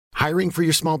Hiring for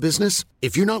your small business?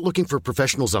 If you're not looking for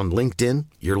professionals on LinkedIn,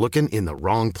 you're looking in the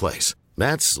wrong place.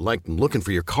 That's like looking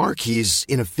for your car keys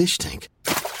in a fish tank.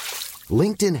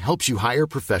 LinkedIn helps you hire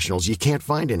professionals you can't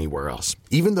find anywhere else,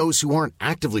 even those who aren't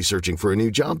actively searching for a new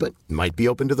job but might be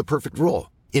open to the perfect role.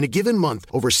 In a given month,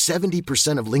 over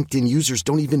 70% of LinkedIn users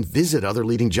don't even visit other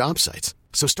leading job sites.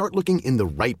 So start looking in the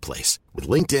right place. With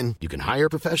LinkedIn, you can hire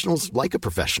professionals like a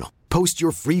professional. Post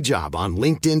your free job on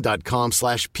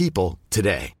linkedin.com/people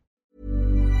today.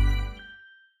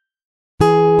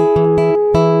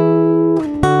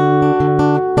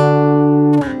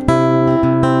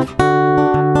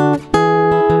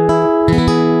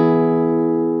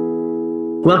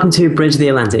 Welcome to Bridge the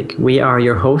Atlantic. We are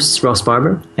your hosts, Ross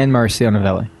Barber and Marcio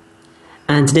Novelli.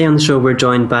 And today on the show, we're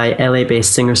joined by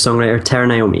LA-based singer-songwriter Tara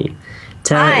Naomi.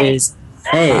 Tara Hi. is...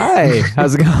 Hey. Hi,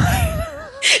 how's it going?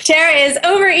 Tara is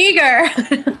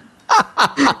overeager.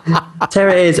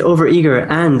 Tara is overeager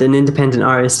and an independent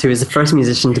artist who is the first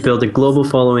musician to build a global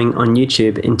following on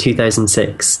YouTube in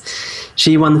 2006.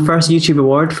 She won the first YouTube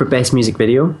award for Best Music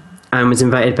Video and was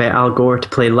invited by Al Gore to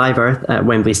play Live Earth at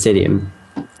Wembley Stadium.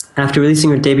 After releasing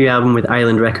her debut album with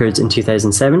Island Records in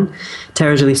 2007,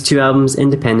 Tara's released 2 albums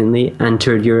independently and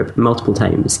toured Europe multiple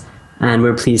times. And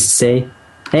we're pleased to say,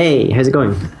 hey, how's it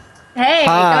going? Hey,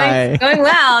 Hi. going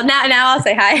well. Now I'll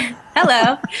say hi.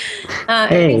 Hello.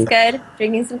 Everything's good.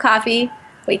 Drinking some coffee,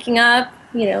 waking up,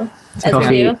 as Coffee.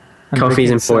 we do. I'm Coffee's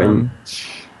drinking important.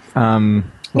 Got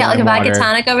like a lime vodka water.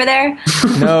 tonic over there.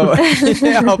 No,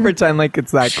 I'll pretend like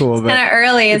it's that cool, Kind but of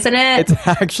early, isn't it? it's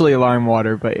actually lime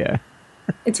water, but yeah.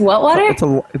 It's what water? It's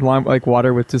a lime, like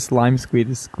water with just lime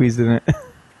squeezed in it.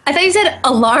 I thought you said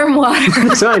alarm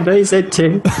water. Sorry, no, you said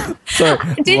 2. Sorry,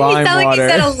 Didn't you sound like you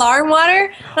said alarm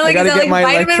water? I'm like, gotta is that get my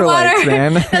like vitamin electrolytes, water?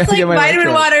 man. I That's gotta like get my vitamin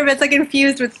electrolytes. water, but it's like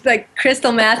infused with like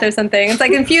crystal meth or something. It's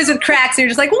like infused with crack, so you're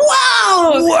just like,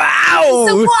 whoa! Wow!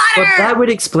 It's the water! But that would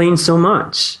explain so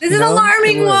much. This is No, it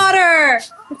alarming would. water.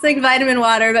 It's like vitamin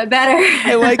water, but better.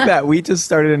 I like that. We just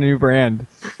started a new brand.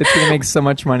 It's gonna make so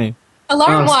much money.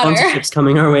 Alarm water. Sponsorship's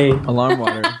coming our way. Alarm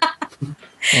water.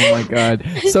 Oh my god.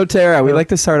 So Tara, we like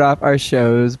to start off our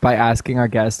shows by asking our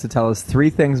guests to tell us 3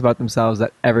 things about themselves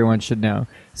that everyone should know.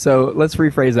 So let's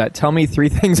rephrase that. Tell me 3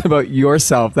 things about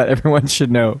yourself that everyone should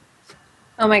know.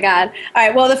 Oh my God. All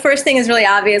right. Well, the first thing is really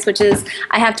obvious, which is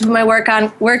I have to put my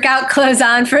workout clothes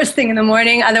on first thing in the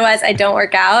morning. Otherwise, I don't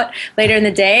work out later in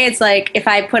the day. It's like if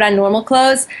I put on normal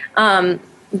clothes,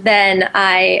 then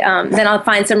I'll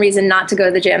find some reason not to go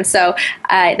to the gym. So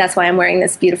that's why I'm wearing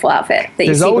this beautiful outfit. That There's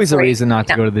you see always a before you- reason not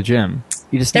to go to the gym.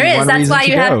 You just There need is. one That's reason why to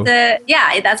you go. have to.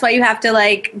 Yeah, that's why you have to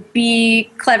like be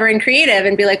clever and creative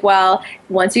and be like, well,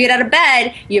 once you get out of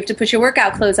bed, you have to put your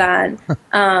workout clothes on,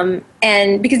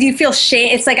 and because you feel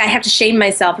shame. It's like I have to shame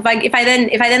myself if I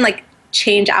then like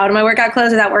change out of my workout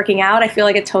clothes without working out. I feel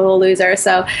like a total loser.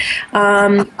 So,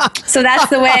 so that's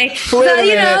the way. Wait So, a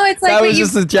minute. it's like that when was you.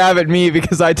 just a jab at me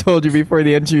because I told you before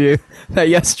the interview that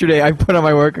yesterday I put on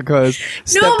my workout clothes,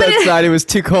 stepped but outside, it was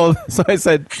too cold, so I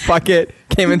said, fuck it,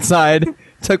 came inside,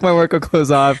 took my workout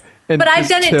clothes off, and But I've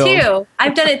just done it chilled. too.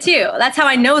 I've done it too. That's how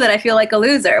I know that I feel like a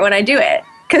loser when I do it.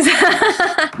 Because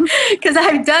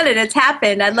I've done it. It's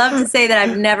happened. I'd love to say that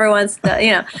I've never once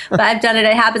done, but I've done it.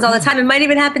 It happens all the time. It might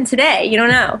even happen today. You don't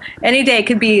know. Any day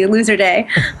could be loser day.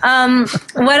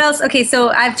 What else? Okay,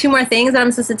 so I have 2 more things that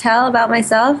I'm supposed to tell about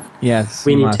myself. Yes,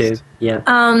 We you need must. to. Yeah.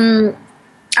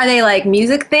 Are they like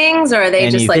music things or are they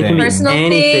just like Anything. personal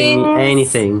anything,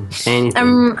 things? anything.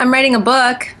 I'm writing a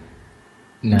book.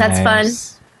 That's fun.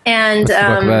 Nice. And What's the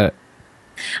book about?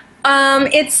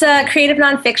 It's creative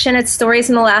nonfiction. It's stories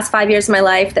from the last 5 years of my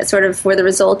life that sort of were the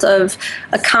result of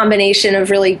a combination of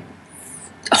really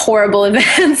horrible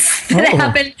events that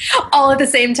happened all at the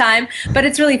same time. But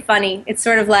it's really funny. It's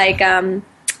sort of like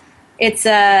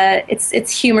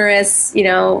it's humorous,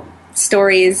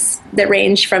 stories that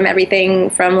range from everything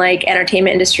from like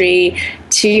entertainment industry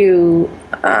to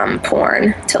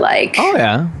porn to like Oh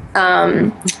yeah.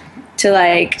 to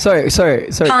like Sorry.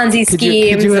 Ponzi Could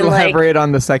schemes you and, like- elaborate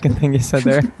on the second thing you said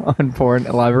there on porn?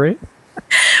 Elaborate.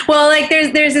 Well, like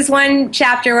there's this one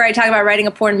chapter where I talk about writing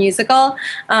a porn musical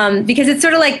because it's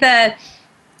sort of like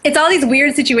it's all these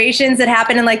weird situations that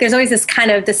happen, and like there's always this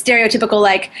kind of the stereotypical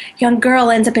like young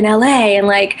girl ends up in LA and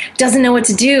like doesn't know what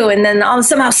to do, and then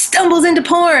somehow stumbles into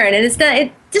porn, and it's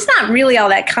just not really all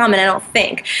that common, I don't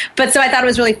think. But so I thought it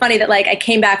was really funny that like I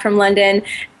came back from London.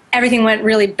 Everything went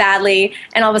really badly,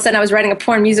 and all of a sudden I was writing a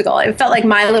porn musical. It felt like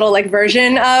my little like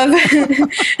version of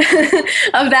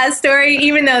of that story,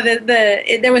 even though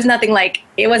there was nothing like,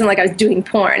 it wasn't like I was doing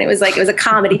porn. It was a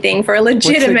comedy thing for a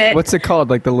legitimate. What's it called?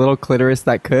 Like the little clitoris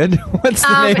that could? What's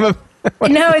the name of?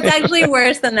 No, it's actually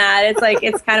worse than that. It's like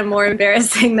it's kind of more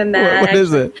embarrassing than that. What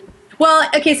is it? Well,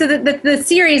 okay, so the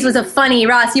series was a funny.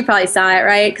 Ross, you probably saw it,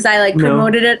 right? Because I like No.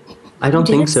 promoted it. I don't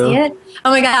think so. See it? Oh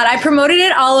my god, I promoted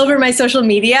it all over my social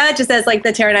media, just as like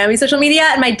the Tara Naomi social media,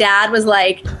 and my dad was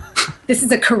like, "This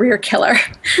is a career killer."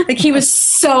 Like he was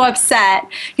so upset.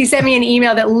 He sent me an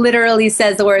email that literally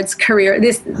says the words "career."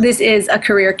 This is a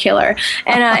career killer,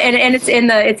 and it's going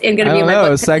to I be don't in my know.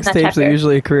 book. Sex tapes are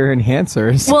usually career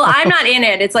enhancers. Well, I'm not in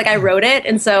it. It's like I wrote it,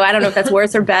 and so I don't know if that's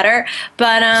worse or better.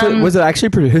 But So was it actually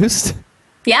produced?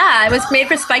 yeah, it was made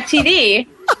for Spike TV.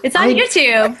 It's on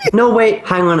YouTube. No, wait,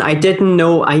 hang on. I didn't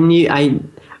know.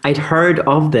 I'd heard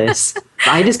of this.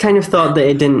 I just kind of thought that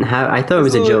it didn't have. I thought it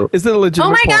was a joke. Is it a legitimate?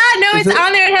 Oh my porn- god, no, is it's it-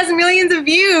 on there. It has millions of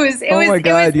views. Oh my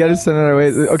god, you gotta send it our way.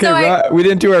 Okay, So we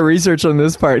didn't do our research on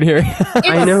this part here.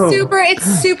 I know. It's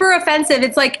super offensive.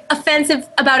 It's like offensive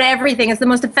about everything. It's the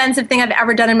most offensive thing I've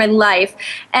ever done in my life.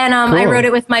 And I Cool. wrote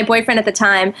it with my boyfriend at the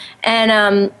time. And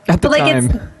At the but like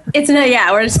time. it's no,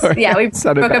 yeah, we're just, Sorry, yeah, we that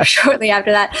sounded broke up bad. shortly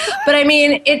after that. But I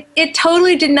mean, it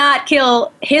totally did not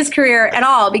kill his career at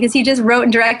all because he just wrote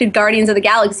and directed Guardians of the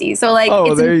Galaxy. So like,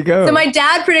 Oh, there you go. So my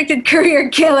dad predicted career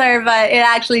killer, but it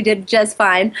actually did just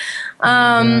fine.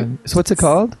 So what's it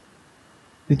called?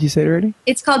 Did you say it already?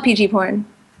 It's called PG porn.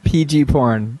 PG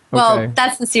porn. Okay. Well,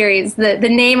 that's the series. The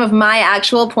name of my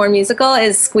actual porn musical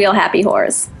is Squeal Happy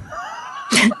Whores.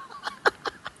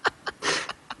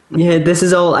 Yeah, this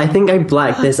is all. I think I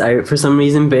blacked this out for some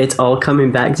reason, but it's all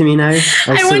coming back to me now.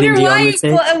 I wonder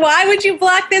why would you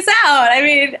block this out? I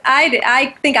mean,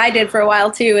 I think I did for a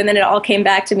while too, and then it all came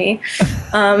back to me.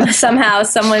 Somehow,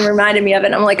 someone reminded me of it.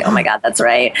 And I'm like, oh my god, that's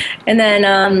right. And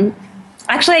then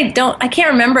actually, I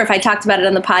can't remember if I talked about it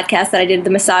on the podcast that I did, the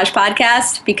massage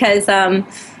podcast, because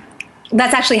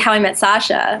that's actually how I met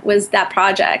Sasha. Was that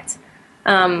project?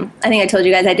 I think I told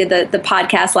you guys I did the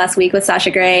podcast last week with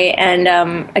Sasha Grey and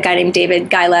a guy named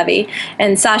David Guy Levy.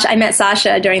 And I met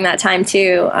Sasha during that time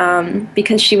too,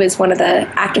 because she was one of the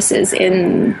actresses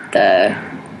in the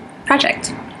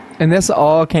project. And this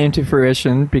all came to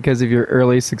fruition because of your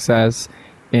early success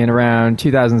in around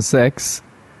 2006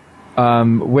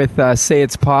 with Say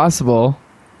It's Possible.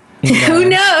 Who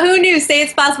knew Say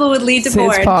It's Possible would lead to Say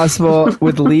porn? It's Possible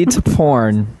would lead to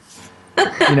porn.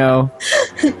 You know,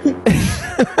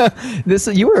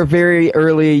 you were a very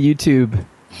early YouTube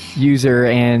user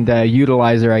and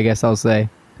utilizer, I guess I'll say.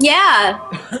 Yeah,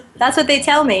 that's what they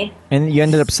tell me. And you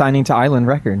ended up signing to Island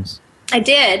Records. I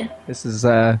did. This is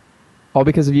all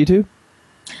because of YouTube?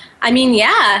 I mean,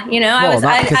 yeah, Well,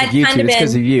 not because of YouTube, it's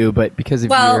because of you, but because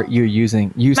of your use my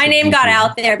of name got YouTube.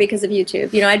 out there because of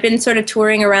YouTube. I'd been sort of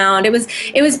touring around. It was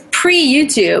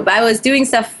pre-YouTube. I was doing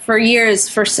stuff for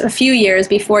a few years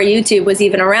before YouTube was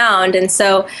even around. And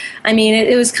so, I mean,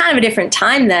 it was kind of a different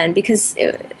time then because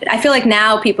I feel like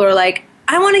now people are like,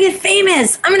 I want to get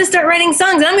famous. I'm going to start writing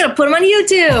songs and I'm going to put them on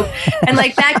YouTube. And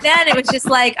like back then it was just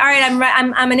like, all right,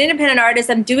 I'm an independent artist.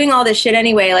 I'm doing all this shit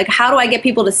anyway. Like, how do I get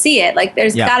people to see it? Like,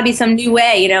 there's got to be some new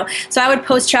way, So I would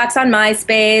post tracks on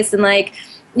MySpace and like,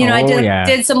 I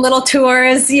did some little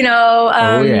tours,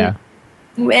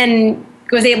 and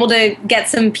was able to get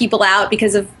some people out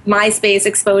because of MySpace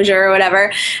exposure or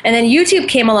whatever. And then YouTube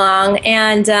came along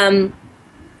and,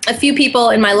 a few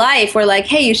people in my life were like,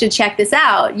 hey, you should check this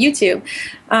out, YouTube.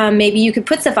 Maybe you could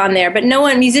put stuff on there. But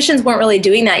musicians weren't really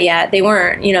doing that yet. They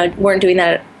weren't doing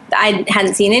that. I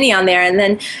hadn't seen any on there. And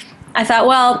then I thought,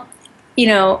 well,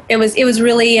 gas was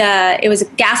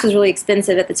really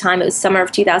expensive at the time. It was summer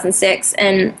of 2006.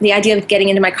 And the idea of getting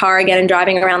into my car again and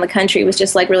driving around the country was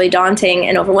just like really daunting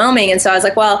and overwhelming. And so I was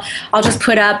like, well, I'll just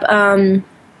put up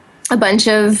a bunch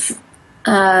of,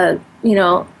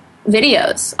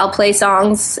 videos. I'll play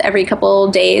songs every couple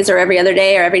days or every other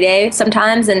day or every day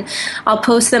sometimes, and I'll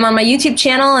post them on my YouTube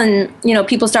channel, and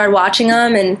people started watching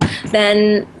them, and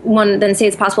then Say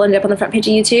It's Possible ended up on the front page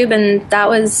of YouTube, and that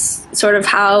was sort of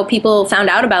how people found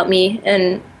out about me,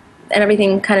 and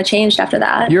everything kind of changed after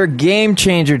that. You're a game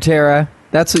changer, Tara.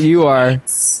 That's what you are.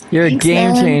 You're a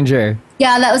game changer.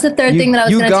 Yeah, that was the third thing that I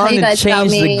was going to tell you guys about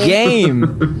me. You gone and changed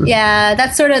the game. Yeah,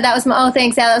 that was my,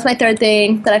 thanks. Yeah, that was my third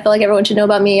thing that I feel like everyone should know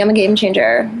about me. I'm a game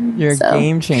changer. You're a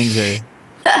game changer.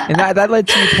 And that led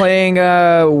to you playing,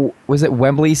 was it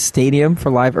Wembley Stadium for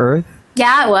Live Earth?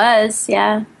 Yeah, it was.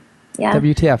 Yeah.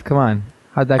 WTF, come on.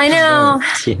 How'd that I come know.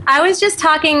 about? Yeah. I was just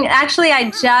talking. Actually,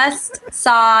 I just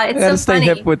saw. It's I gotta so stay funny.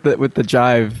 hip with the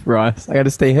jive, Ross. I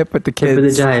gotta stay hip with the kids. For the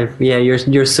jive, yeah,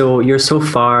 you're so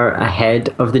far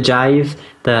ahead of the jive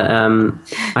that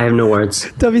I have no words.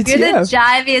 WTF. You're the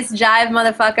jiviest jive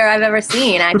motherfucker I've ever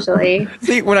seen. Actually,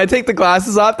 See, when I take the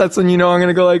glasses off, that's when you know I'm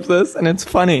gonna go like this, and it's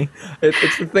funny.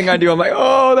 It's the thing I do. I'm like,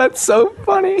 oh, that's so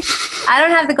funny. I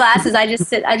don't have the glasses. I just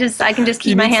sit. I can just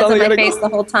You keep my need hands on something my to face go- the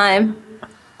whole time.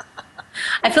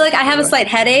 I feel like I have a slight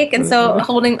headache, and so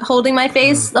holding my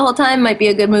face the whole time might be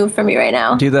a good move for me right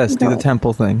now. Do this. Do the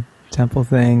temple thing. Temple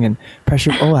thing and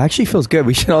pressure. Oh, it actually feels good.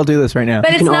 We should all do this right now.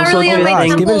 But it's can not also really do on my that.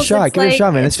 temples. Give it a shot. It's Give it a like-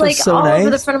 shot, man. It's This feels like so all nice. over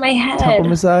the front of my Temple head.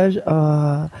 massage.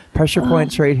 Pressure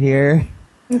points right here.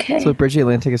 Okay. That's what Bridget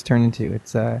Atlantic has turned into.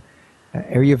 It's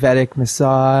Ayurvedic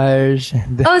massage.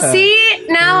 And, Oh, see,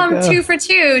 now there we I'm go. 2 for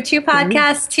 2. 2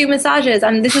 podcasts, 2 massages.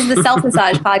 This is the self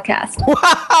massage podcast.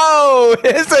 Wow,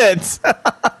 is it?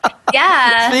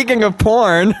 Yeah, Speaking of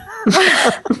porn,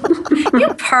 you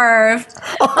perv.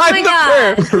 I'm my the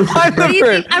God. perv. I'm the do you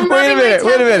think? perv. I'm Wait a rubbing my minute.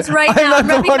 Wait a minute. temples right now. I'm I'm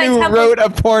not the rubbing one my who temples. wrote a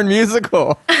porn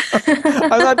musical.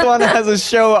 I'm not the one that has a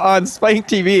show on Spike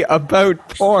TV about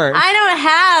porn. I don't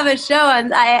have a show.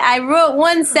 I wrote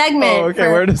one segment. Oh,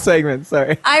 okay. We're in a segment.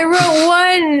 Sorry. I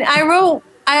wrote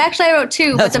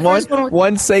 2, That's but the first one was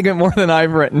one segment more than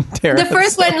I've written, Tara. the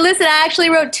first one. Listen, I actually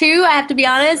wrote 2. I have to be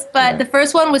honest, but the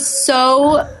first one was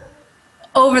so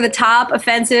over the top,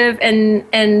 offensive,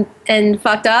 and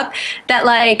fucked up that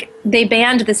like they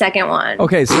banned the second one.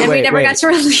 Okay, so and we wait, never wait. got to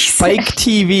release Spike it.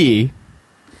 TV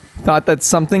thought that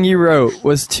something you wrote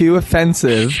was too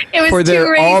offensive It was for their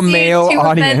too racy, all-male too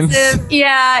audience. offensive.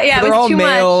 Yeah, it They're was all too much.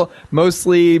 male,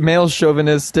 mostly male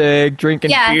chauvinistic,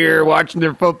 drinking Yeah. beer, watching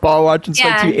their football, watching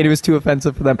Spike Yeah. TV. It was too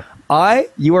offensive for them.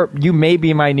 You may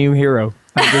be my new hero.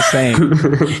 I'm just saying.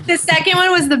 The second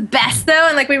one was the best though,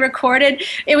 and like we recorded,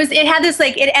 it had this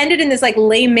like it ended in this like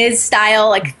Les Mis style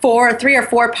like 3 or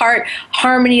 4 part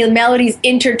harmony, melodies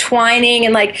intertwining,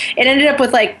 and like it ended up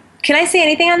with like. Can I say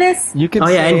anything on this? You can Oh,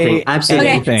 say yeah, anything. Absolutely.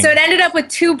 Okay, anything. so it ended up with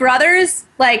 2 brothers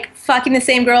like fucking the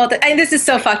same girl. And this is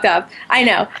so fucked up. I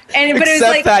know, but it was Except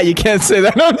like, that you can't say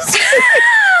that. I'm just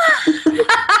kidding. did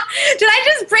I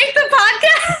just break the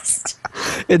podcast?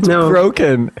 It's No.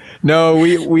 broken. No,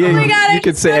 we Oh my God, I you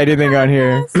could just say broke the anything on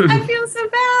here. podcast. I feel so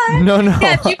bad. No.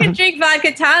 Yeah, if you can drink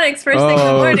vodka tonics first thing in the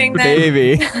Oh, morning, then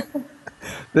baby.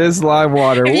 This lime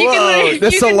water. If you can Whoa. drink-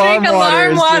 This you can alarm drink water.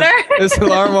 alarm is water. This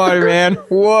alarm water, man.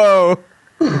 Whoa.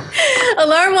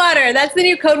 alarm water. That's the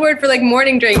new code word for like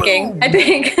morning drinking, I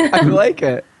think. I like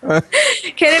it.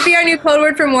 Can it be our new code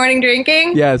word for morning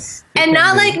drinking? Yes. And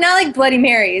not like Bloody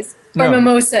Marys or No.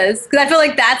 mimosas, because I feel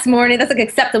like that's like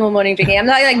acceptable morning drinking. I'm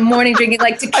not like morning drinking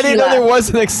like tequila. I didn't know there was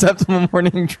an acceptable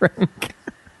morning drink.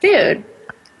 Dude,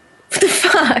 what the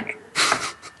fuck?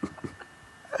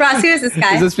 Ross, who is this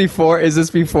guy? Is this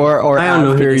before or I don't know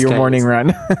who after this your guy morning is. run?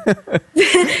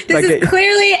 This like is a-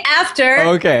 clearly after.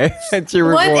 Okay. It's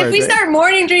your Once, reward. if we start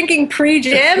morning drinking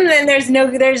pre-gym, then there's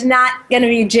not gonna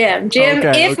be gym.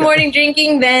 Okay, If okay. morning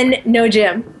drinking, then no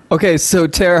gym. Okay, so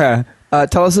Tara,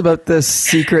 tell us about this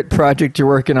secret project you're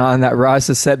working on that Ross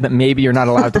has said that maybe you're not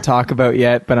allowed to talk about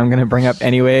yet, but I'm going to bring up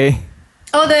anyway.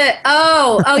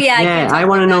 Oh yeah. Yeah, I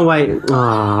want to know why.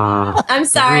 Aw, I'm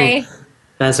sorry.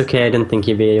 that's okay. I didn't think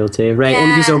you'd be able to. Right, Yeah.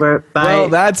 interview's over. Bye. Well,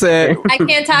 that's it. I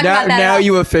can't talk now about that. now at all.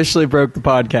 you officially broke the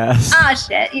podcast. Oh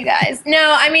shit, you guys.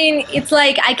 No, I mean, it's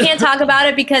like I can't talk about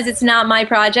it because it's not my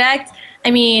project. I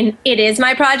mean, it is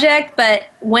my project, but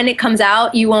when it comes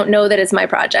out, you won't know that it's my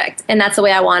project. And that's the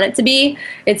way I want it to be.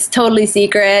 It's totally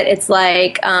secret. It's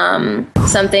like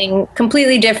something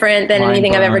completely different than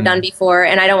anything I've ever Mind-blowing. done before.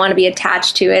 And I don't want to be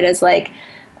attached to it as like,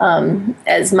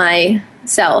 as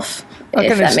myself. I if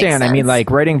can that makes understand. I mean, sense.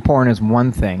 like writing porn is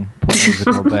one thing, porn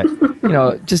musical, but you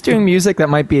know, just doing music that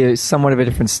might be somewhat of a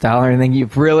different style or anything.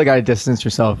 You've really got to distance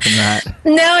yourself from that.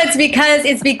 No, it's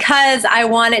because I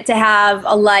want it to have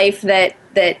a life that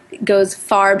goes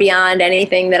far beyond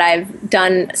anything that I've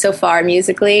done so far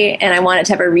musically, and I want it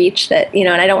to have a reach that, you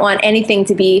know, and I don't want anything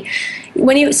to be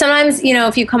when you sometimes, you know,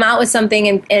 if you come out with something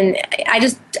and I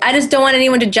just don't want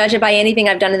anyone to judge it by anything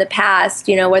I've done in the past,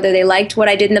 you know, whether they liked what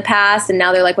I did in the past and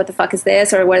now they're like, what the fuck is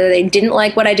this? Or whether they didn't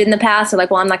like what I did in the past or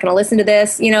like, well, I'm not going to listen to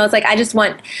this. You know, it's like I just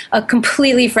want a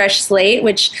completely fresh slate,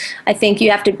 which I think you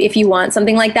have to, if you want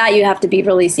something like that, you have to be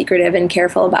really secretive and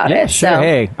careful about Yeah, it. sure. So,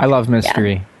 Hey, I love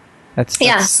mystery. That's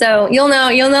so you'll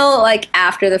know like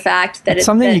after the fact that it's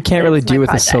something that- you can't that really it's do my with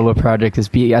project. a solo project is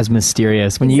be as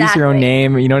mysterious. When you use your own Exactly.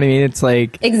 name, you know what I mean? It's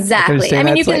like Exactly. I can understand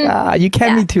I mean, that's you can- like, you can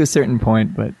yeah. be to a certain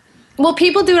point, but Well,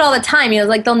 people do it all the time. You know,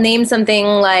 like they'll name something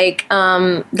like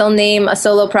they'll name a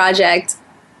solo project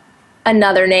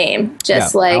another name,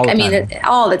 just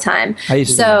all the time.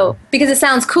 So because it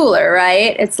sounds cooler,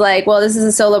 right? It's like, well, this is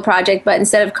a solo project, but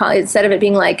instead of it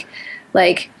being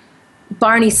like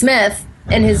Barney Smith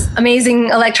and his amazing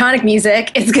electronic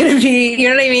music, it's gonna be, you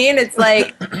know what I mean? It's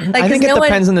like I think it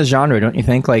depends on the genre, don't you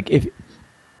think? Like if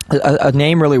a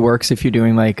name really works if you're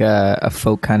doing like a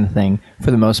folk kind of thing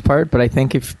for the most part, but I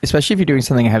think especially if you're doing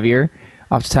something heavier,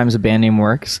 oftentimes a band name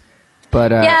works.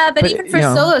 But even for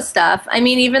solo stuff, I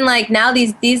mean, even like now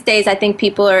these days, I think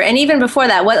people are, and even before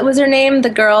that, what was her name? The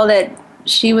girl that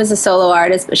she was a solo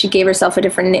artist, but she gave herself a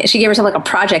different name. She gave herself like a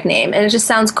project name, and it just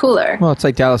sounds cooler. Well, it's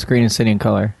like Dallas Green and City and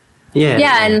Color.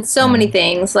 Yeah, and so many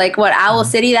things. Like Owl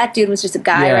City, that dude was just a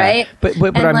guy, right? But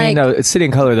I mean, no, it's City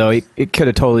and Color, though. It could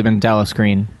have totally been Dallas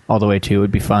Green all the way, too. It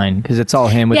would be fine, because it's all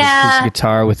him with his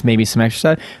guitar with maybe some extra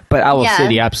stuff. But Owl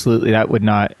City, absolutely, that would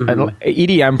not.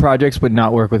 EDM projects would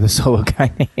not work with a solo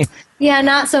guy name. Yeah,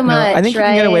 not so much, I think you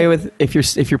can get away with, if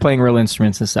you're playing real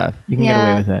instruments and stuff, you can get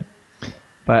away with it.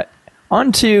 But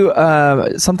on to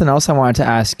something else I wanted to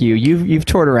ask you. You've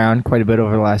toured around quite a bit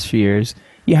over the last few years.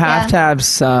 You have to have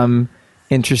some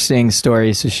interesting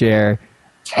stories to share.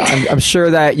 I'm sure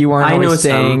that you weren't always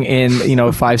staying in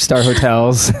 5-star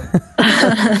hotels.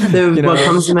 What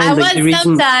comes to mind, like, the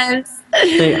reason, sometimes.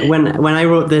 when I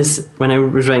wrote this, when I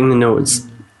was writing the notes,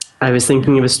 I was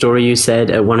thinking of a story you said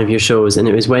at one of your shows, and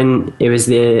it was when it was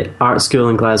the art school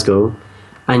in Glasgow,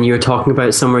 and you were talking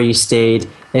about somewhere you stayed.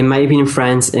 It might have been in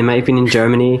France, it might have been in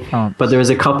Germany, but there was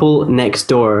a couple next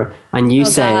door, and you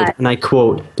said, and I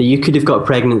quote, that you could have got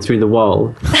pregnant through the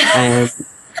wall.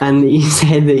 And you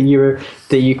said that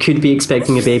you could be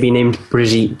expecting a baby named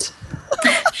Brigitte.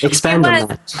 Expand on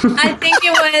that. I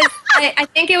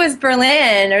think it was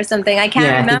Berlin or something. I can't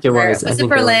remember. I think it was. Was it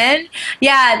Berlin?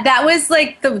 Yeah, that was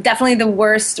like definitely the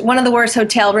worst, one of the worst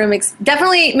hotel room.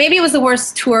 Definitely, maybe it was the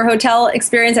worst tour hotel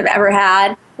experience I've ever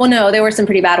had. Well, no, there were some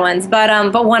pretty bad ones, but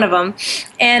one of them.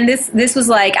 And this was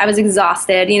like, I was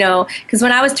exhausted, because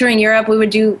when I was touring Europe, we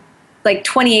would do like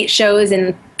 28 shows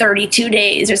in 32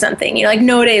 days or something, like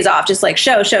no days off, just like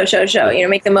show,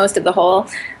 make the most of the whole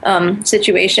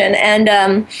situation.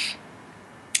 And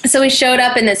so we showed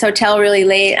up in this hotel really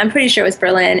late. I'm pretty sure it was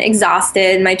Berlin,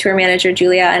 exhausted. My tour manager,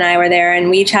 Julia, and I were there,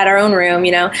 and we each had our own room,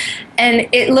 and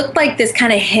it looked like this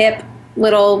kind of hip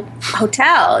little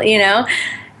hotel,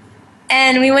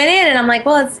 and we went in, and I'm like,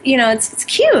 well, it's, it's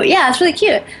cute. Yeah, it's really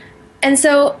cute. And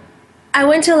so I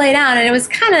went to lay down, and it was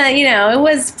kind of, it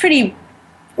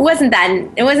wasn't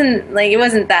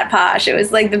that posh. It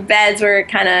was like the beds were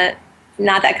kind of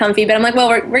not that comfy, but I'm like, well,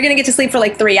 we're going to get to sleep for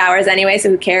like 3 hours anyway, so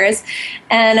who cares?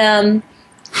 And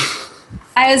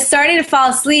I was starting to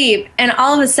fall asleep, and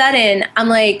all of a sudden, I'm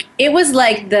like, it was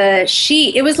like the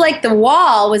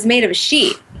wall was made of a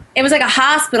sheet. It was like a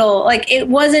hospital. Like, it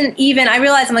wasn't even, I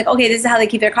realized, I'm like, okay, this is how they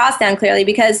keep their costs down, clearly,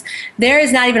 because there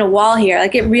is not even a wall here.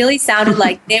 Like, it really sounded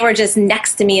like they were just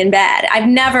next to me in bed. I've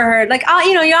never heard, like,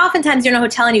 you oftentimes you're in a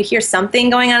hotel and you hear something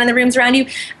going on in the rooms around you.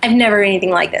 I've never heard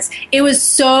anything like this. It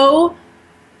was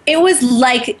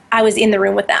like I was in the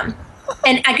room with them.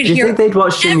 And I could hear. Do you think they'd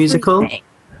watched your musical?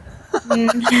 They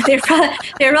were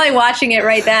probably watching it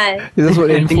right then. Is this what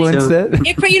influenced it?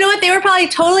 You know what? They were probably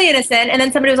totally innocent. And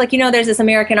then somebody was like, there's this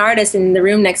American artist in the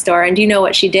room next door. And do you know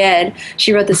what she did?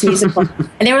 She wrote this musical.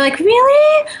 And they were like,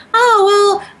 really?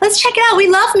 Oh, well, let's check it out. We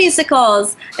love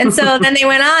musicals. And so then they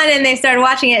went on and they started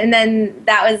watching it. And then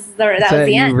that was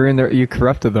the end. You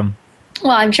corrupted them.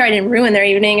 Well, I'm sure I didn't ruin their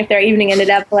evening. If their evening ended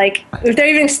up if their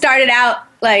evening started out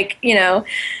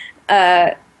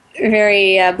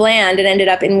very bland and ended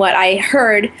up in what I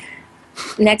heard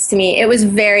next to me, it was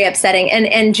very upsetting.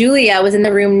 And Julia was in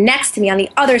the room next to me on the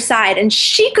other side, and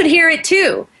she could hear it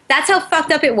too. That's how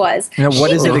fucked up it was.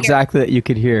 What is it exactly that you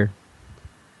could hear?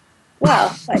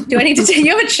 Well, do I need to tell you?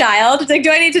 You have a child. Like,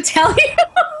 do I need to tell you?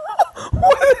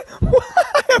 What?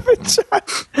 I have a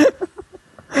child.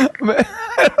 I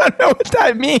don't know what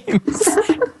that means.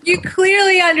 You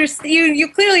clearly understand.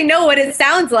 You clearly know what it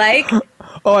sounds like.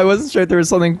 Oh, I wasn't sure if there was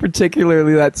something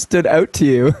particularly that stood out to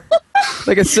you.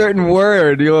 Like a certain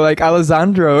word. You were like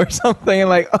Alessandro or something.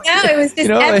 Like, no, it was just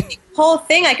every whole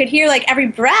thing. I could hear like every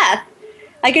breath.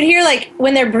 I could hear like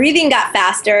when their breathing got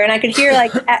faster, and I could hear like,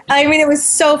 it was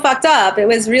so fucked up. It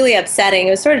was really upsetting.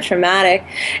 It was sort of traumatic.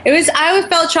 I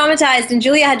felt traumatized, and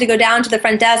Julia had to go down to the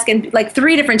front desk and like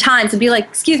 3 different times and be like,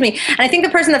 excuse me. And I think the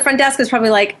person at the front desk was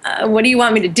probably like, what do you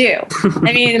want me to do?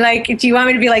 I mean, like, do you want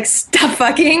me to be like, stop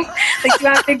fucking? Like, do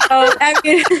you want me to go?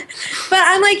 But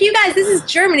I'm like, you guys, this is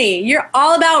Germany. You're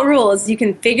all about rules. You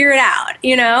can figure it out,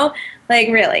 Like,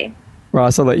 really.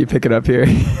 Ross, I'll let you pick it up here.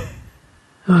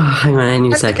 Oh, hang on, I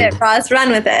need a second. Ross,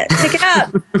 run with it. Pick it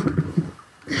up.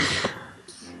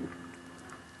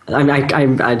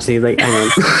 I'm actually like, hang on.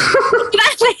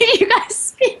 That made you guys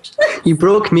speechless. You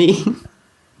broke me.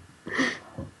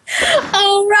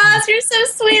 Oh, Ross, you're so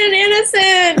sweet and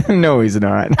innocent. No, he's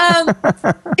not.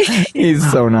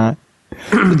 He's so not.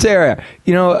 So, Tara,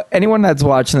 anyone that's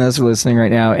watching this or listening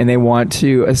right now and they want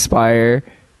to aspire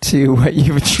to what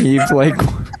you've achieved, like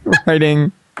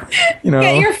writing,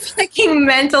 Get your fucking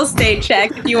mental state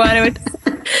checked if you want to,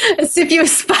 as if you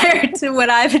aspire to what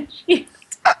I've achieved.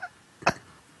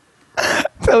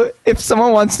 So if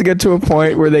someone wants to get to a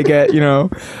point where they get, a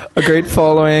great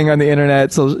following on the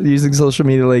internet, using social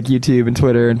media like YouTube and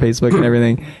Twitter and Facebook and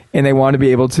everything, and they want to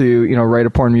be able to, write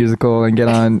a porn musical and get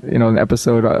on, an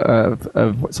episode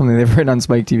of something they've written on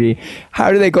Spike TV,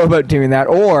 how do they go about doing that?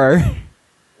 Or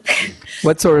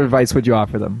what sort of advice would you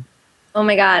offer them? Oh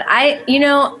my God.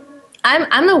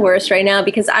 I'm the worst right now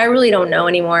because I really don't know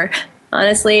anymore,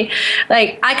 honestly.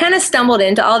 Like, I kind of stumbled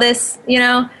into all this,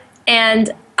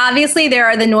 and obviously there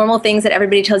are the normal things that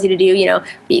everybody tells you to do,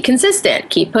 be consistent,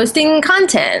 keep posting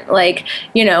content,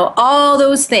 all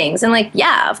those things. And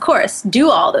yeah, of course, do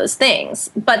all those things.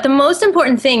 But the most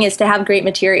important thing is to have great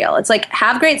material. It's like,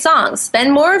 have great songs.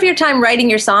 Spend more of your time writing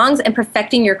your songs and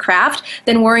perfecting your craft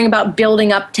than worrying about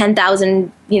building up 10,000,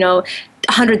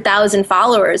 100,000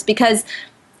 followers, because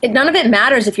none of it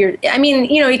matters if it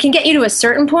can get you to a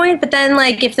certain point, but then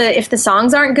if the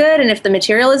songs aren't good and if the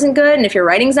material isn't good and if your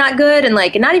writing's not good and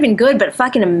not even good but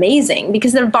fucking amazing,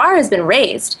 because the bar has been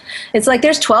raised. It's like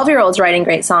there's 12-year-olds writing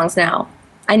great songs now.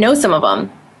 I know some of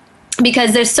them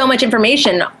because there's so much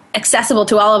information accessible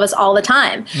to all of us all the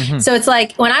time. Mm-hmm. So it's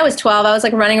like when I was 12, I was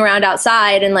running around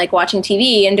outside and watching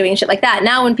TV and doing shit like that.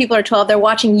 Now when people are 12, they're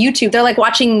watching YouTube. They're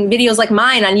watching videos like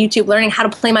mine on YouTube, learning how to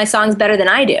play my songs better than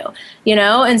I do,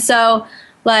 And so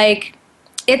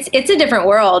it's a different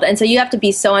world. And so you have to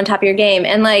be so on top of your game.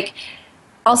 And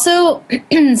also,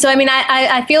 so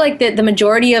I feel like the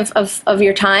majority of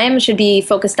your time should be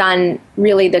focused on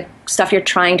really the stuff you're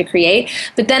trying to create.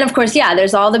 But then, of course,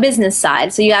 there's all the business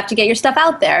side. So you have to get your stuff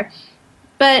out there.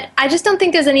 But I just don't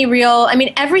think there's any real,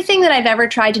 everything that I've ever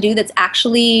tried to do that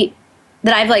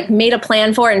I've made a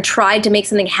plan for and tried to make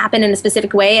something happen in a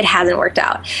specific way, it hasn't worked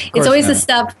out. It's always the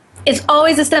stuff. It's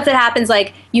always the stuff that happens,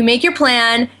 you make your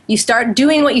plan, you start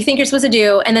doing what you think you're supposed to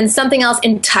do, and then something else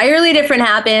entirely different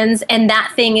happens, and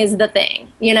that thing is the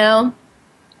thing, And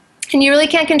you really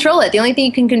can't control it. The only thing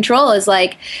you can control is,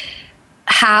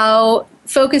 how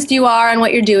focused you are on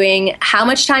what you're doing, how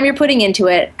much time you're putting into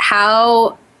it,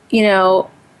 how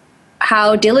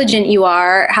diligent you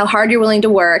are, how hard you're willing to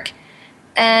work,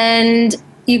 and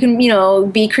you can,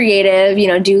 be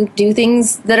creative, do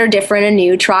things that are different and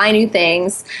new, try new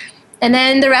things. And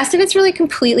then the rest of it's really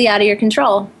completely out of your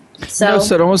control. So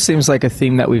it almost seems like a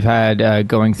theme that we've had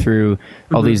going through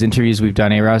all these interviews we've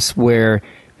done, Russ, where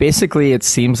basically it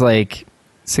seems like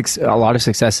a lot of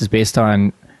success is based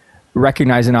on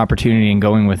recognizing opportunity and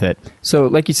going with it. So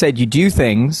like you said, you do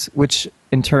things, which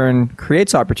in turn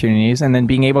creates opportunities, and then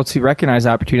being able to recognize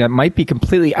opportunity that might be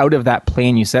completely out of that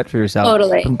plan you set for yourself.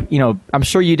 Totally. I'm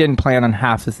sure you didn't plan on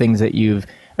half the things that you've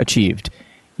achieved.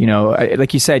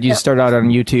 Like you said, you started out on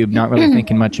YouTube not really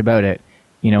thinking much about it.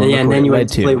 And then you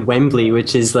went to play Wembley,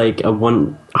 which is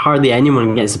hardly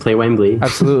anyone gets to play Wembley.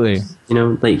 Absolutely.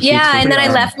 And then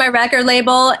I left my record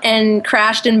label and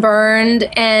crashed and burned,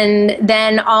 and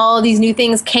then all these new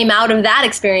things came out of that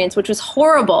experience, which was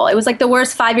horrible. It was the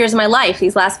worst 5 years of my life,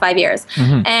 these last 5 years.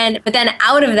 Mm-hmm. But then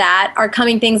out of that are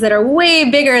coming things that are way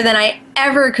bigger than I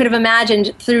ever could have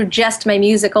imagined through just my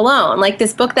music alone.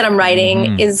 This book that I'm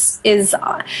writing is there's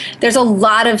a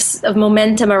lot of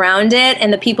momentum around it,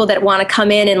 and the people that want to come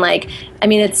in and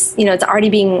it's it's already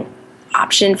being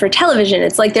option for television.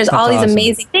 It's there's all these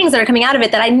amazing things that are coming out of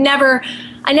it that I never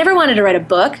wanted to write a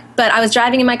book, but I was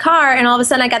driving in my car and all of a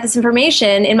sudden I got this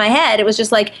information in my head. It was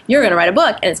just you're going to write a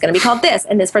book and it's going to be called this,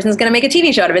 and this person's going to make a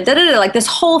TV show out of it, this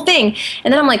whole thing.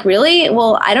 And then I'm really?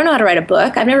 Well, I don't know how to write a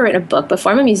book. I've never written a book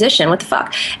before. I'm a musician. What the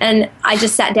fuck? And I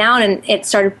just sat down and it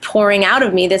started pouring out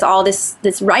of me, this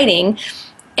writing.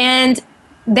 And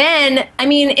then,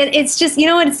 it's just,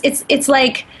 it's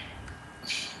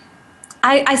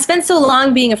I spent so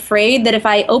long being afraid that if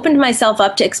I opened myself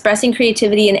up to expressing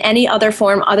creativity in any other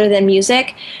form other than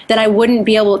music, that I wouldn't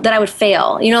be able, that I would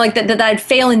fail, that I'd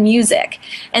fail in music.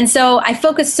 And so I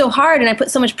focused so hard and I put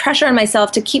so much pressure on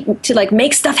myself to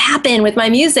make stuff happen with my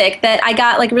music that I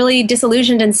got really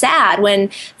disillusioned and sad when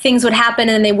things would happen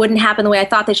and they wouldn't happen the way I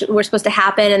thought they were supposed to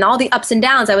happen, and all the ups and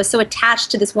downs. I was so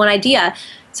attached to this one idea.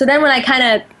 So then when I kind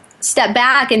of step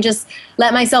back and just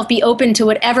let myself be open to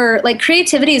whatever,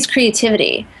 creativity is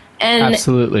creativity. And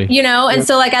absolutely. And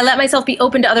so I let myself be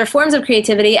open to other forms of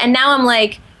creativity, and now I'm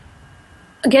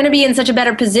going to be in such a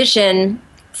better position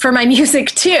for my music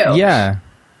too. Yeah.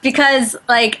 Because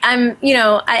like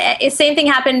same thing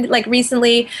happened like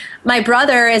recently. My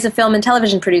brother is a film and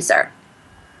television producer.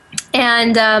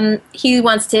 And he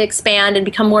wants to expand and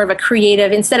become more of a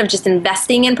creative. Instead of just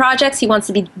investing in projects, he wants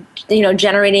to be,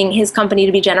 generating his company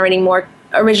to be generating more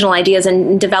original ideas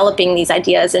and developing these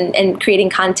ideas and creating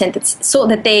content that's so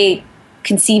that they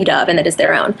conceived of and that is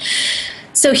their own.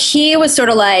 So he was sort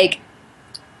of like,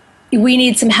 we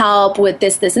need some help with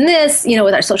this, and this,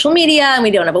 with our social media, and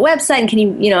we don't have a website. And can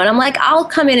you, and I'm like, I'll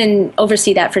come in and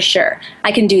oversee that for sure.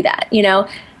 I can do that,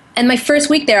 And my first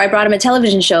week there, I brought him a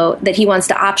television show that he wants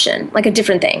to option, like a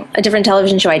different thing, a different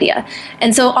television show idea.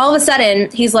 And so all of a sudden,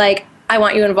 he's like, I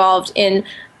want you involved in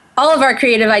all of our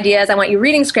creative ideas. I want you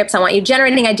reading scripts. I want you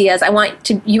generating ideas. I want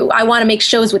to make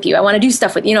shows with you. I want to do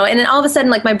stuff with, And then all of a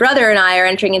sudden, like my brother and I are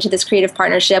entering into this creative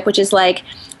partnership, which is like,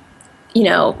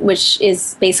 which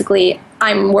is basically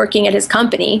I'm working at his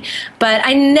company. But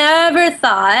I never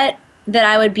thought that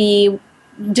I would be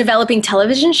developing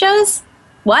television shows.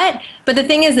 What? But the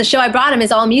thing is, the show I brought him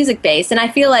is all music based, and I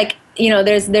feel like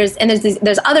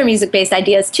there's other music based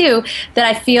ideas too that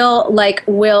I feel like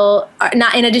will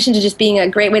not, in addition to just being a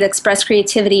great way to express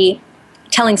creativity,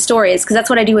 telling stories, because that's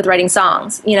what I do with writing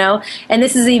songs, and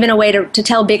this is even a way to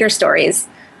tell bigger stories,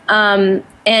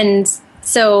 and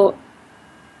so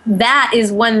that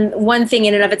is one thing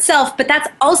in and of itself, but that's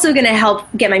also going to help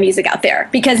get my music out there,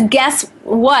 because guess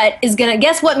what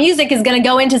music is going to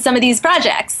go into some of these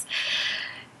projects.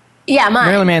 Yeah, mine.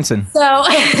 Marilyn Manson. So,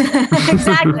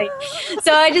 exactly.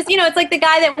 So I just, it's like the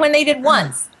guy that when they did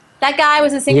Once. That guy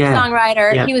was a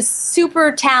singer-songwriter. Yeah. He was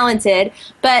super talented,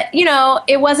 but,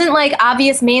 it wasn't like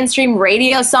obvious mainstream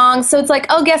radio songs. So it's like,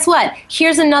 oh, guess what?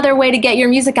 Here's another way to get your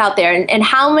music out there. And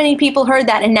how many people heard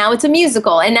that? And now it's a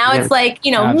musical. And now it's like,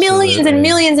 millions and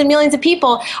millions and millions of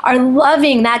people are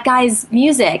loving that guy's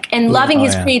music and loving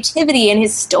his creativity and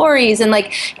his stories and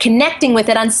like connecting with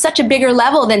it on such a bigger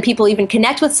level than people even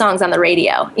connect with songs on the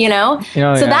radio,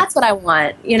 So that's what I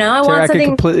want, I want something. I could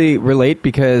completely relate,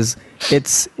 because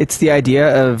it's the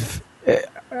idea of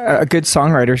a good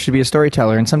songwriter should be a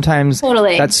storyteller, and sometimes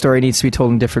that story needs to be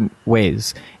told in different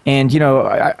ways. And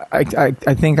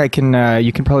I think I can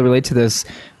you can probably relate to this.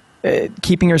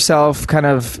 Keeping yourself kind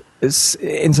of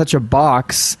in such a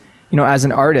box, as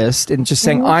an artist, and just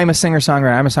saying I'm a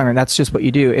singer-songwriter, that's just what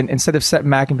you do. And instead of stepping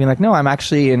back and being like, no, I'm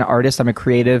actually an artist, I'm a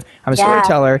creative, I'm a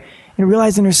storyteller. And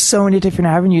realizing there's so many different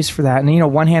avenues for that,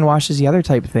 and one hand washes the other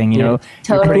type of thing.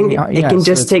 Totally. It can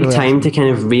just take time to kind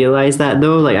of realize that,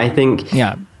 though. Like I think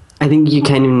you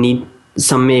kind of need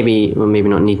some maybe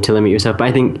not need to limit yourself, but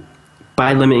I think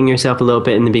by limiting yourself a little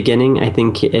bit in the beginning, I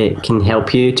think it can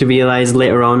help you to realize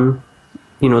later on,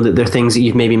 that there are things that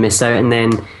you've maybe missed out, and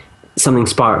then something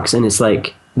sparks, and it's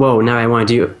like, whoa, now I want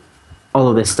to do all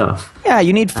of this stuff. Yeah,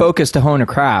 you need focus to hone a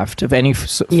craft of any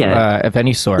sort, like,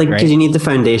 right? Because you need the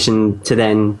foundation to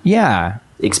then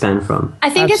expand from. I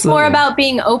think it's more about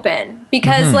being open,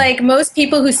 because like most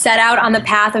people who set out on the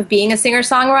path of being a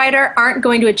singer-songwriter aren't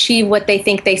going to achieve what they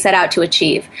think they set out to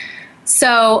achieve.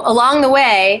 So along the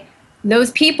way,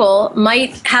 those people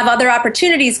might have other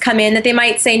opportunities come in that they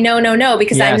might say, no,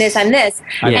 because I'm this.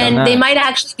 And they might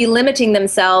actually be limiting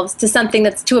themselves to something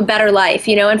that's to a better life,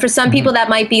 And for some people that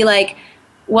might be like,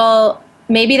 well,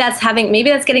 maybe that's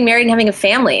getting married and having a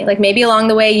family. Like maybe along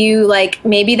the way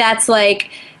maybe that's like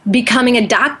becoming a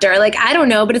doctor. Like, I don't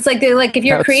know, but it's like if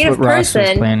you're a creative person. Ross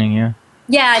was planning,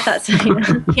 Yeah, I thought so.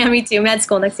 Yeah, me too. Med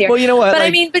school next year. Well, you know what?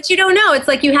 But but you don't know. It's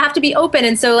like you have to be open.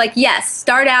 And so yes,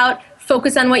 start out,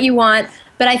 focus on what you want.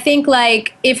 But I think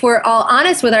if we're all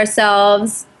honest with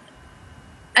ourselves,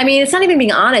 it's not even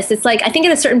being honest. It's like, I think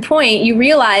at a certain point you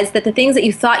realize that the things that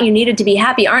you thought you needed to be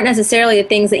happy aren't necessarily the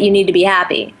things that you need to be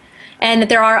happy. And that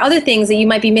there are other things that you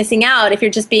might be missing out if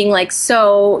you're just being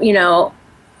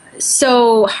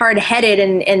so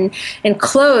hard-headed and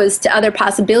closed to other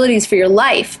possibilities for your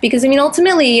life. Because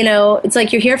ultimately, it's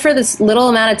like you're here for this little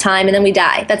amount of time and then we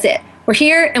die. That's it. We're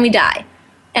here and we die.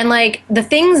 And the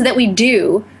things that we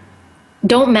do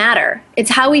don't matter. It's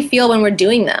how we feel when we're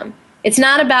doing them. It's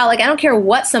not about I don't care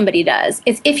what somebody does.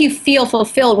 It's if you feel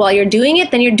fulfilled while you're doing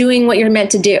it, then you're doing what you're meant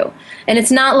to do. And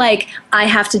it's not like I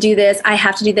have to do this, I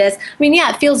have to do this.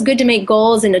 It feels good to make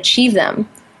goals and achieve them.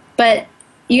 But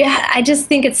I just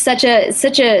think it's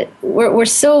we're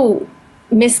so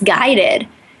misguided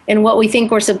in what we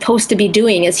think we're supposed to be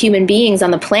doing as human beings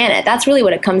on the planet. That's really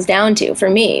what it comes down to for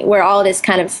me, where all this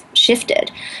kind of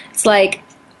shifted. It's like,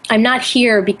 I'm not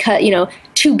here because,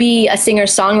 to be a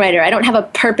singer-songwriter. I don't have a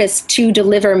purpose to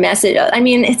deliver message.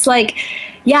 It's like,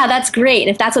 yeah, that's great. And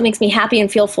if that's what makes me happy and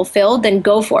feel fulfilled, then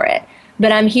go for it.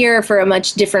 but I'm here for a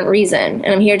much different reason. And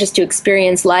I'm here just to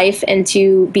experience life and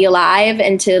to be alive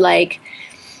and to like,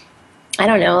 I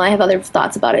don't know. I have other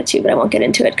thoughts about it too, but I won't get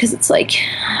into it because it's like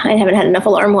I haven't had enough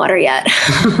alarm water yet.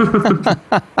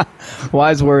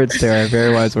 Wise words, Tara.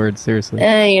 Very wise words. Seriously.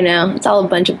 You know, it's all a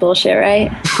bunch of bullshit,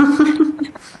 right?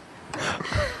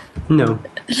 No.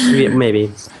 Maybe.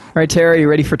 All right, Tara, you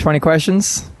ready for 20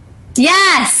 questions?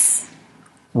 Yes!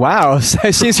 Wow.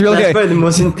 So she's really That's probably the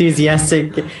most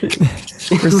enthusiastic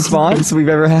response we've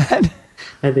ever had.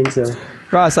 I think so.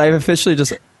 Ross, I've officially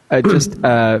just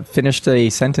finished a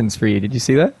sentence for you. Did you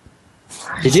see that?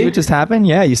 Did See you? what just happened?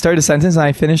 Yeah, you started a sentence and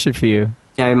I finished it for you.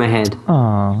 Yeah, in my head.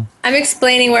 Aw. I'm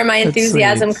explaining where my That's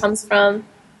enthusiasm sweet. comes from.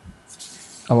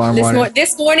 Alarm water.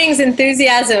 This morning's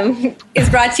enthusiasm is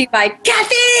brought to you by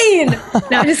caffeine!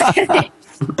 No, I'm just kidding.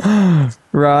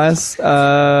 Ross,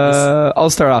 I'll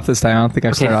start off this time. I don't think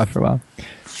I've started off for a while.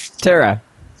 Tara,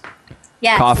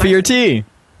 Yes. coffee or tea?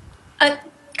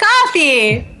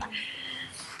 Coffee!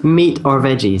 Meat or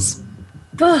veggies?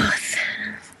 Both.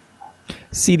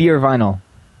 CD or vinyl?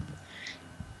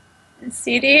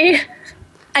 CD?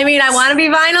 I mean, I want to be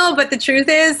vinyl, but the truth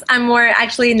is, I'm more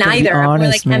actually neither.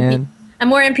 honest, I'm more man. I'm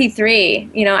more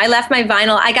MP3. You know, I left my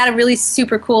vinyl. I got a really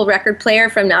super cool record player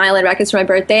from Now Island Records for my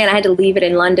birthday, and I had to leave it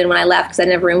in London when I left because I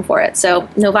didn't have room for it. So,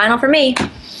 no vinyl for me.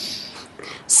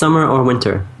 Summer or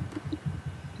winter?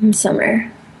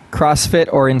 Summer.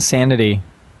 CrossFit or insanity?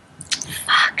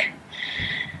 Fuck.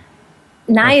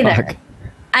 Neither. Oh, fuck.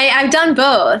 I've done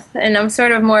both, and I'm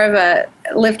sort of more of a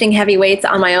lifting heavy weights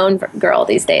on my own girl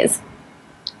these days.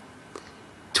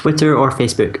 Twitter or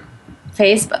Facebook?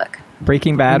 Facebook.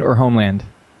 Breaking Bad or Homeland?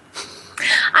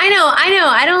 I know.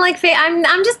 I don't like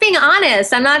I'm just being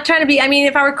honest. I'm not trying to be. I mean,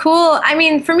 if I were cool, I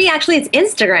mean, for me, actually, it's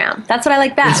Instagram. That's what I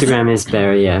like best. Instagram is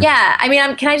better, yeah. Yeah. I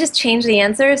mean, can I just change the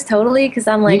answers totally? Because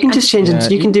I'm like, You can just change it. Yeah,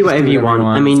 You can do whatever you want.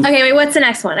 I mean, Okay, wait. What's the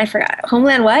next one? I forgot.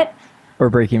 Homeland. What? Or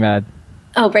Breaking Bad?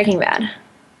 Oh, Breaking Bad.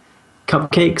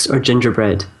 cupcakes or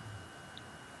gingerbread?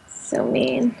 So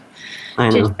mean. I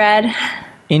know. Gingerbread.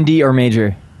 Indie or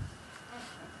major?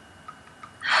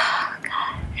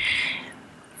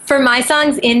 For my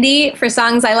songs, indie. For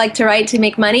songs I like to write to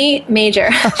make money, major.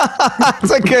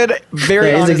 That's a good,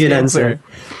 very That is a honest good answer. answer.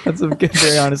 That's a good,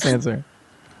 very honest answer.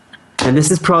 And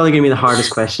this is probably going to be the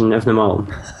hardest question of them all.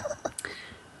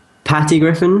 Patty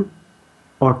Griffin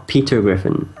or Peter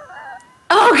Griffin?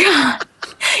 Oh God.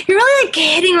 You're really like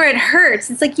hitting where it hurts.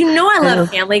 It's like, you know I love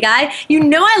Family Guy. You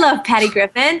know I love Patty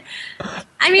Griffin.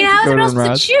 I mean, how was I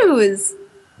supposed to choose?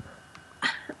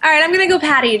 All right, I'm going to go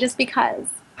Patty just because.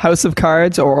 House of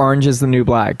Cards or Orange is the New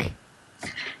Black?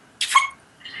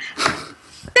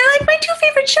 They're like my two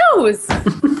favorite shows.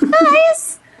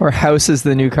 Nice. Or House is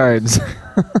the New Cards?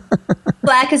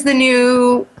 Black is the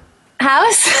new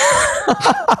house.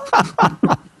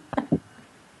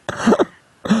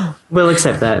 We'll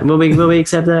accept that. Will we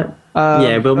accept that?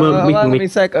 Yeah, Let me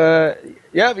sec.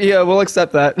 Yeah, we'll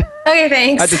accept that. Okay, I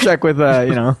thanks. had to check with,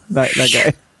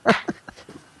 that guy.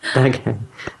 Okay.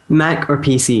 Mac or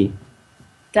PC?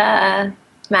 Duh.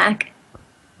 Mac.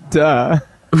 Duh.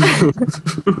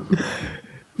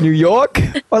 New York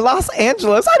or Los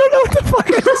Angeles? I don't know what the fuck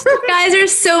it is. You guys are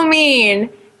so mean.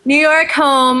 New York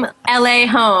home, LA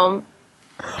home.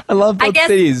 I love both guess-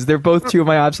 cities. They're both two of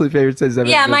my absolute favorite cities I've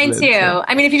Yeah, ever mine visited, too. so.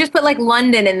 I mean, if you just put like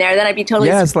London in there, then I'd be totally.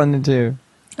 Yes, London too.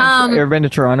 Ever been to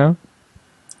Toronto?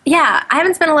 Yeah, I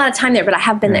haven't spent a lot of time there, but I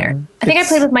have been there. I think I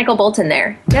played with Michael Bolton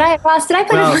there. Did I, Ross? Did I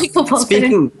play with Michael Bolton?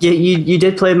 Speaking, you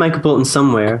did play with Michael Bolton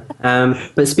somewhere.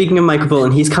 But speaking of Michael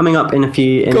Bolton, he's coming up in a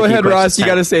few. Go ahead, Ross. You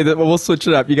got to say that. Well, we'll switch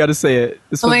it up. You got to say it.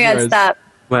 This Oh my one's God, yours. stop.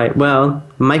 Right. Well,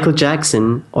 Michael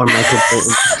Jackson or Michael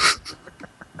Bolton.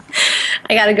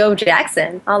 I gotta go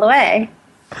Jackson all the way.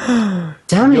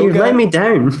 Damn it! You Yoga? let me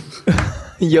down.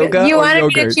 Yoga You or wanted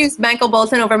yogurt? me to choose Michael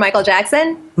Bolton over Michael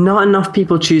Jackson? Not enough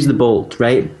people choose the Bolt,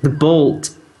 right? The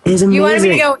Bolt is amazing. You wanted me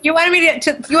to go. You wanted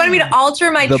me to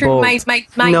alter my The truth, Bolt. my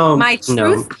truth.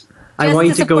 No. I Just want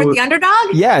you to to support go. the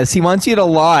underdog. Yes, he wants you to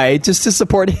lie just to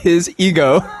support his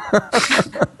ego,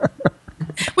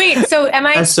 Wait, so am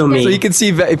I? That's so mean. so you can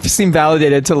seem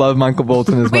validated to love Michael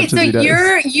Bolton as Wait, much so as he does.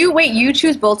 you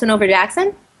choose Bolton over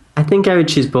Jackson? I think I would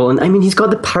choose Bolton. I mean, he's got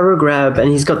the power grab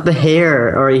and he's got the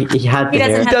hair, or he had the He doesn't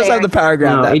hair. He have does have the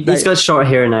paragraph. No, that, he's got short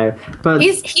hair now. But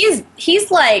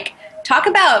He's like, talk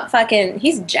about fucking.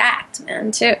 He's jacked,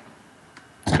 man. Too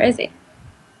crazy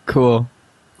cool.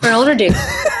 for an older dude.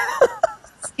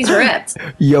 He's ripped.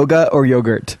 Yoga or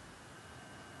yogurt?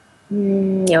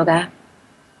 Yoga.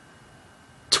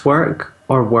 twerk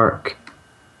or work?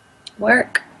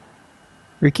 Work.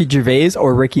 Ricky Gervais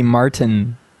or Ricky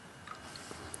Martin?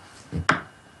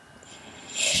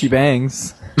 She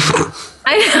bangs.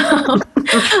 I know.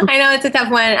 I know it's a tough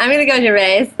one. I'm gonna go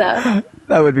Gervais though.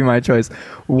 That would be my choice.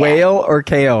 Whale or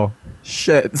kale?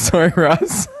 Shit. Sorry,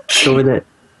 Ross. Go with it.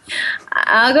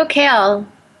 I'll go Kale.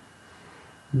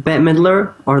 Bette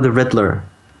Midler or the Riddler?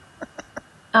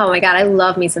 Oh my god, I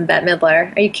love me some Bette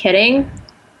Midler. Are you kidding?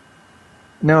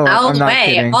 No, I'm not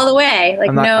kidding. All the way.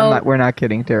 Like we're not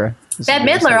kidding, Tara. Bette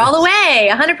Midler all the way,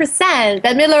 100%.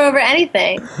 Bette Midler over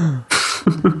anything.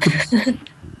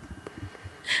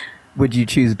 Would you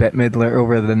choose Bette Midler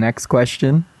over the next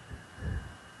question?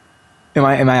 Am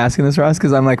I asking this, Ross?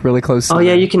 Because I'm like really close. Oh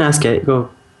yeah, you can ask it. Go.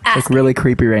 Like really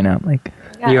creepy right now. Like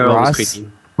You're always Ross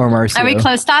creepy. or Marcio? Are we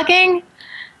close talking?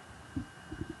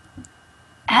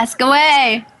 Ask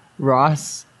away.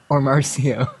 Ross or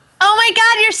Marcio? Oh my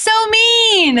god, you're so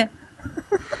mean.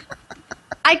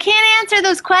 I can't answer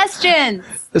those questions.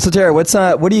 So Tara, what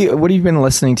have you been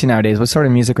listening to nowadays? What sort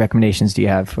of music recommendations do you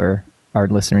have for our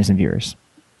listeners and viewers?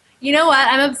 You know what?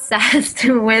 I'm obsessed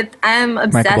with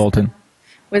Michael Bolton.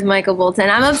 With Michael Bolton.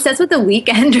 I'm obsessed with The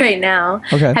Weeknd right now.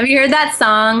 Okay. Have you heard that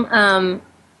song?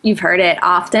 You've heard it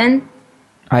often.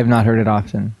 I've not heard it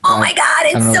often. Oh my god,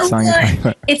 it's so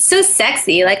good. It's so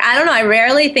sexy. Like I don't know. I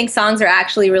rarely think songs are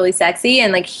actually really sexy,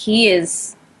 and like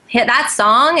that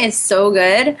song is so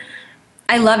good.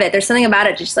 I love it. There's something about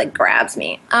it just like grabs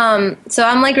me. So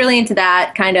I'm like really into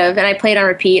that kind of, and I play it on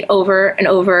repeat over and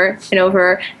over and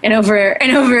over and over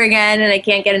and over again, and I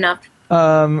can't get enough.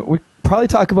 We probably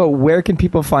talk about where can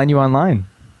people find you online.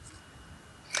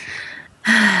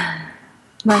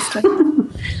 Must we?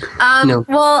 No.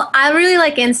 Well, I really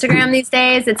like Instagram these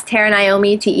days. It's Tara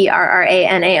Naomi,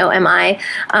 TerraNaomi.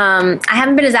 I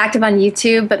haven't been as active on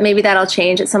YouTube, but maybe that'll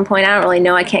change at some point. I don't really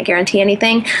know. I can't guarantee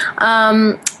anything.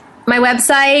 My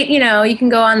website, you can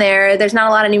go on there. There's not a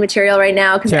lot of new material right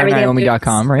now because everything.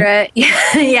 TerraNaomi.com, right?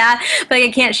 Yeah, but I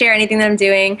can't share anything that I'm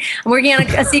doing. I'm working on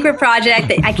a secret project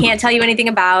that I can't tell you anything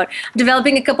about. I'm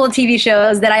developing a couple of TV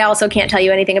shows that I also can't tell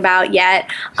you anything about yet.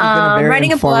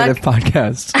 Writing a book.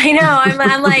 Podcast. I know.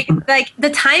 I'm like the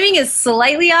timing is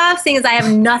slightly off, seeing as I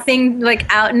have nothing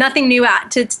nothing new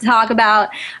to talk about.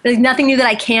 There's nothing new that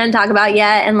I can talk about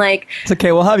yet, and like it's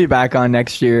okay. We'll have you back on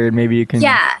next year, and maybe you can.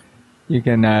 Yeah. You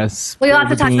can. Well, you'll have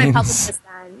to talk to my publicist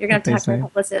then. You're going to have to talk to my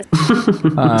publicist.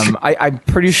 I'm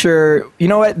pretty sure. You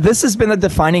know what? This has been the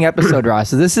defining episode,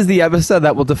 Ross. This is the episode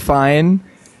that will define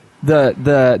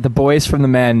the boys from the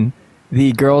men,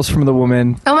 the girls from the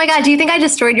women. Oh my God! Do you think I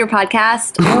destroyed your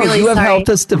podcast? I'm really you have sorry. helped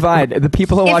us divide. The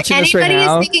people who are watching this right now. If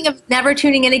anybody is thinking of never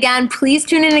tuning in again, please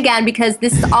tune in again because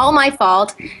this is all my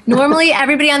fault. Normally,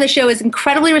 everybody on the show is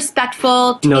incredibly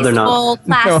respectful, tasteful, No, they're not.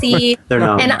 classy. They're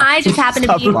not. And I just happen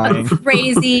to be lying. a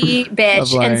crazy bitch.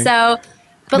 Stop lying. And so,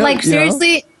 but No, like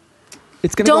seriously,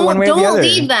 it's gonna go one way or the don't other.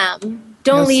 leave them.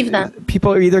 Don't leave them.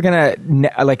 People are either gonna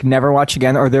never watch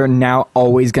again, or they're now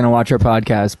always gonna watch our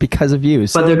podcast because of you.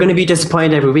 So But they're going to be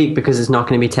disappointed every week because it's not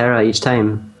going to be Tara each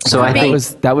time. So I think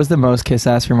that was the most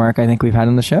kiss-ass remark I think we've had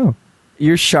on the show.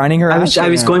 You're shining her. I was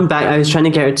right now. going back. I was trying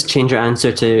to get her to change her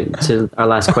answer to our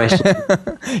last question.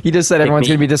 You just said everyone's me.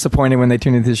 gonna be disappointed when they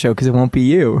tune into the show because it won't be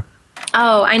you.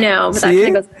 Oh, I know, but that See?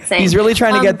 kind of goes the same. He's really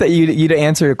trying to get you to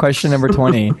answer question number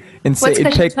 20 and say What's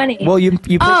question pick. 20? Well, you picked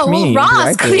me.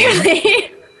 Ross, directly.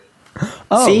 clearly.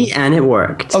 Oh. See, and it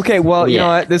worked. Okay, well, you Yeah. know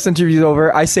what? This interview's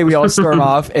over. I say we all storm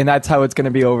off, and that's how it's going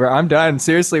to be over. I'm done.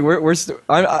 Seriously,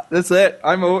 that's it.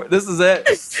 I'm over. This is it.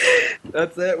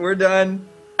 That's it. We're done.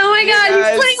 Oh my God,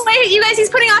 Guys. he's putting away. You guys, he's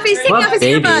taking off his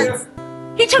baby?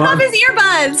 earbuds. He took What? off his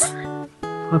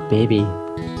earbuds. What baby?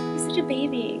 He's such a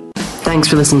baby. Thanks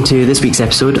for listening to this week's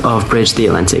episode of Bridge the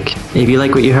Atlantic. If you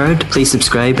like what you heard, please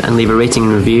subscribe and leave a rating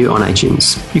and review on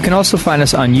iTunes. You can also find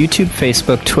us on YouTube,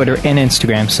 Facebook, Twitter, and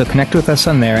Instagram, so connect with us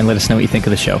on there and let us know what you think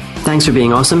of the show. Thanks for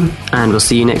being awesome, and we'll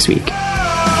see you next week.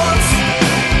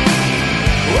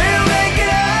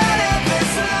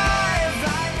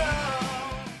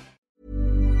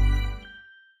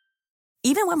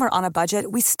 Even when we're on a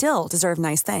budget, we still deserve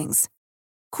nice things.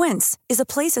 Quince is a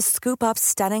place to scoop up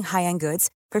stunning high-end goods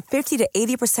for 50 to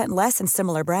 80% less than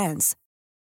similar brands.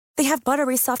 They have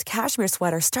buttery soft cashmere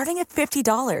sweaters starting at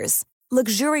 $50,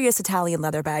 luxurious Italian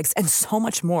leather bags, and so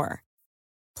much more.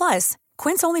 Plus,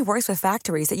 Quince only works with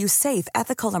factories that use safe,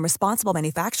 ethical, and responsible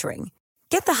manufacturing.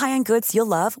 Get the high-end goods you'll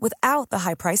love without the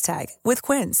high price tag with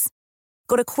Quince.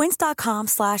 Go to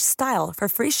quince.com/style for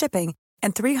free shipping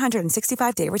and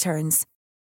 365-day returns.